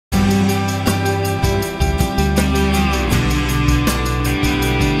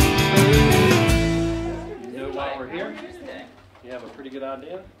good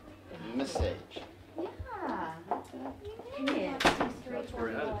idea? Miss Sage. Yeah. That's where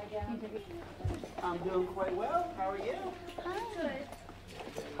we're headed. I'm doing quite well. How are you? Hi.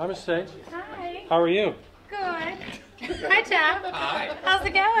 Hi, Miss Sage. Hi. How are you? Good. Hi, Jeff. Hi. How's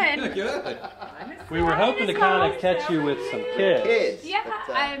it going? Good. We were hoping to kind of catch you with some kids. Kids. Yeah,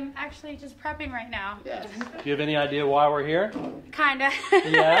 But, I'm actually just prepping right now. Yes. Do you have any idea why we're here? Kinda.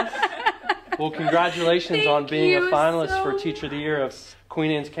 Yes. Well, congratulations on being a you finalist so for Teacher of the Year of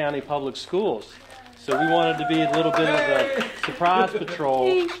Queen Anne's County Public Schools. So we wanted to be a little bit of a surprise patrol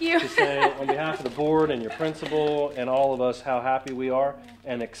Thank you. to say on behalf of the board and your principal and all of us how happy we are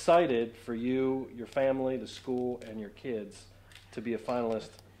and excited for you, your family, the school, and your kids to be a finalist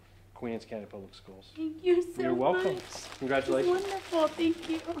at Queen Anne's County Public Schools. Thank you so You're welcome. much. Congratulations. It's wonderful. Thank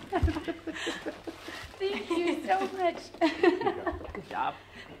you. Thank you so much. Good job.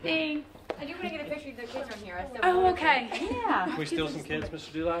 Thanks. I do want to get a picture of the kids from here. Oh, okay. Yeah. Can we steal some kids,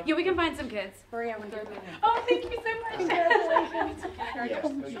 Mr. Dulai? Yeah, we can find some kids. Hurry up and get Oh, thank you so much. Congratulations.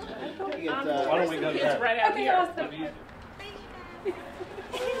 Yes. You get, Why don't we go there? right out Okay, here. awesome.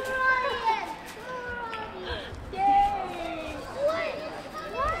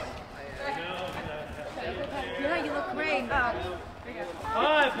 Yeah, you look great.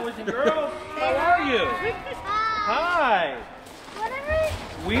 Hi, boys and girls. How are you? Hi.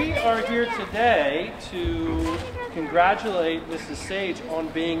 We are here today to congratulate Mrs. Sage on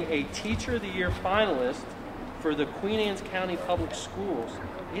being a Teacher of the Year finalist for the Queen Anne's County Public Schools.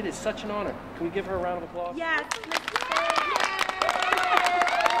 It is such an honor. Can we give her a round of applause? Yes.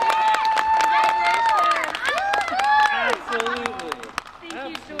 Absolutely. Thank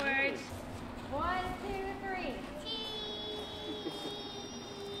you, George. 1, 2, 3.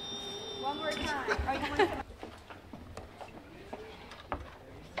 One more time. Oh, you want to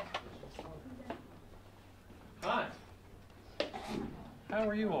Hi. How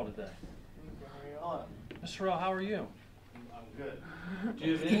are you all today? Mr. Earl, how are you? I'm good. Do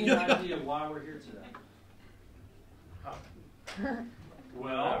you have any idea why we're here today?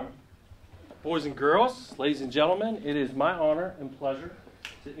 Well, boys and girls, ladies and gentlemen, it is my honor and pleasure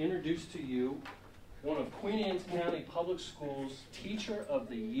to introduce to you one of Queen Anne's County Public Schools Teacher of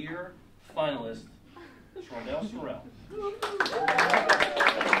the Year finalist, Shardell Sorrell.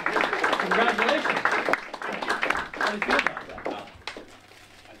 Congratulations. How do you feel about that?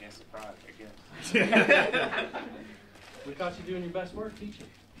 I guess surprised, I guess. We thought you doing your best work teaching.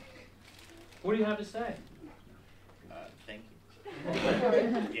 What do you have to say? Thank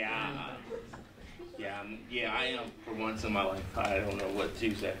you. Yeah, I am for once in my life. I don't know what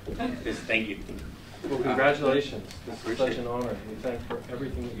to say. Just thank you. Well, congratulations. This is appreciate such an honor. We thank you for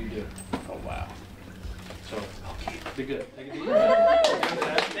everything that you do. Oh, wow. So, be good. Take it easy.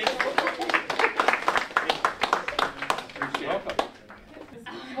 Thank you. You're welcome.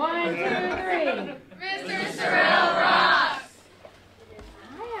 1, 2, 3. Mr. Sorrell rocks.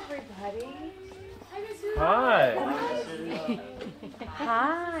 Hi, everybody. Hi.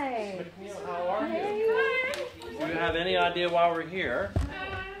 Hi. How are you? Do you have any idea why we're here?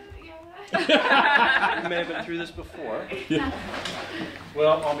 You may have been through this before.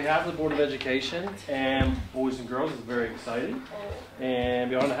 Well, on behalf of the Board of Education and boys and girls, it's very exciting.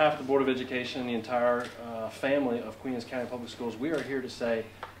 And on behalf of the Board of Education and the entire family of Queen Anne's County Public Schools, we are here to say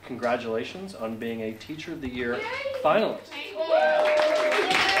congratulations on being a Teacher of the Year finalist.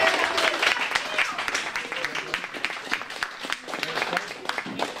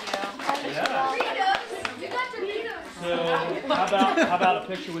 So, how about a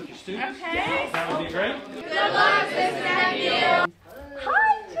picture with your students? Okay. That would be great. Good luck, Miss Hi,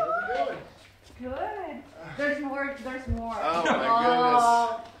 George. Good. There's more. There's more. Oh,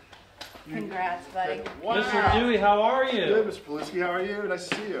 my goodness. Congrats, buddy. Mr. Dewey, how are you? Good, Mr. Paluski. How are you? Nice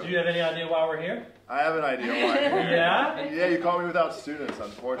to see you. Do you have any idea why we're here? I have an idea why. Yeah? Yeah, you called me without students,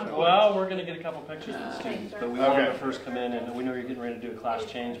 unfortunately. Well, we're going to get a couple pictures of the students, but we wanted to first come in, and we know you're getting ready to do a class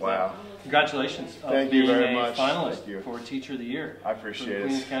change. Wow. Congratulations on Thank you being very a much. finalist Thank you. for Teacher of the Year. I appreciate for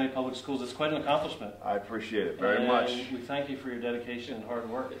Queens it. County Public Schools. It's quite an accomplishment. I appreciate it very And much. we thank you for your dedication and hard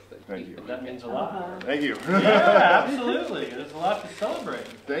work. Thank you. That means a lot. Thank you. Yeah, absolutely. There's a lot to celebrate.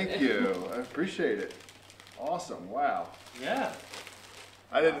 Thank you. I appreciate it. Awesome. Wow. Yeah.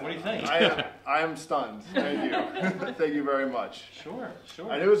 I didn't. What do you think? I am stunned. Thank you. Thank you very much. Sure, sure.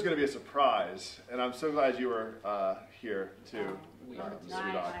 I knew it was going to be a surprise, and I'm so glad you were here too.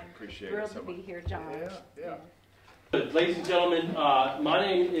 Mr. Doc. Appreciate it Thrilled so to be much. here, John. Yeah. Ladies and gentlemen, my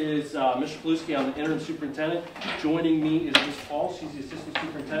name is Mr. Paluski. I'm the interim superintendent. Joining me is Ms. Paul. She's the assistant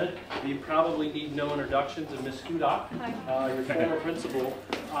superintendent. You probably need no introduction to Ms. Hudak, your former principal.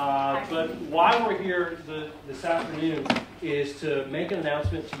 But why we're here this afternoon is to make an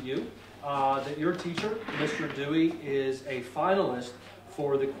announcement to you that your teacher, Mr. Dewey, is a finalist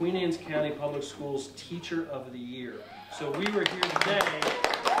for the Queen Anne's County Public Schools Teacher of the Year. So we were here today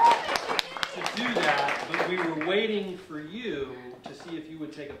to do that, but we were waiting for you to see if you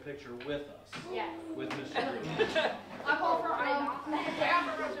would take a picture with us. Yes. With Mr. Dewey. I'll call for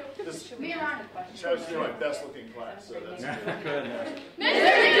This shows you my best looking class, so that's good. Goodness.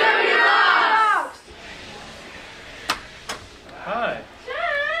 Mr. Dewey rocks! Hi.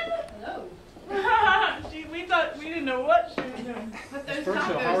 Hello. We thought we didn't know what she was doing. Put Ms. those Burchill,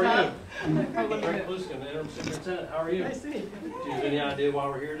 tacos how are up. you? Greg Bluscombe, Interim Superintendent, how are you? I see. Do you have any idea why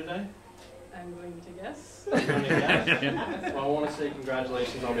we're here today? I'm going to guess. Well, I want to say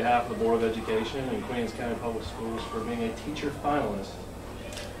congratulations on behalf of the Board of Education and Queen Anne's County Public Schools for being a teacher finalist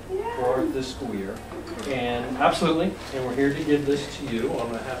for this school year. And absolutely, and we're here to give this to you on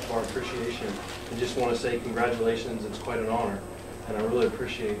behalf of our appreciation. And just want to say congratulations, it's quite an honor. And I really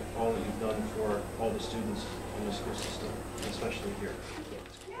appreciate all that you've done for all the students in the school system, especially here.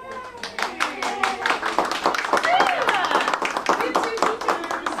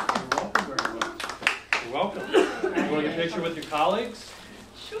 You're welcome. You want to get a picture with your colleagues?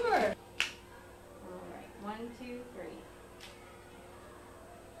 Sure. All right. 1, 2, 3.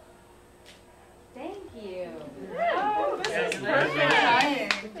 Thank you. Oh, this is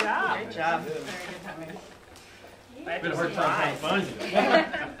perfect. Good job. Great job. Very good timing. It's been a hard time trying to find you.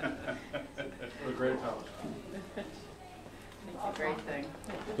 What a great accomplishment. It's a great thing.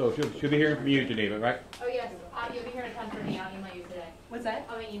 So she'll be hearing from you, Geneva, right? Oh, yes. You'll be here in 10 for me. I'll email you today. What's that?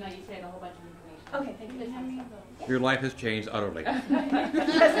 I'll email you today a whole bunch of information. Okay, thank you. Your life has changed utterly.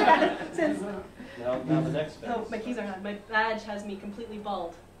 Since Now the next phase. my keys are on. My badge has me completely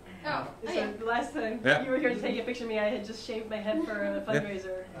bald. Oh, So yeah. the last time Yeah. you were here to take a picture of me, I had just shaved my head for a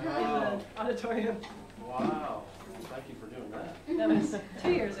fundraiser in the auditorium. Wow. Thank you for doing that. That was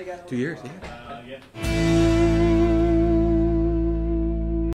 2 years ago. 2 years, yeah.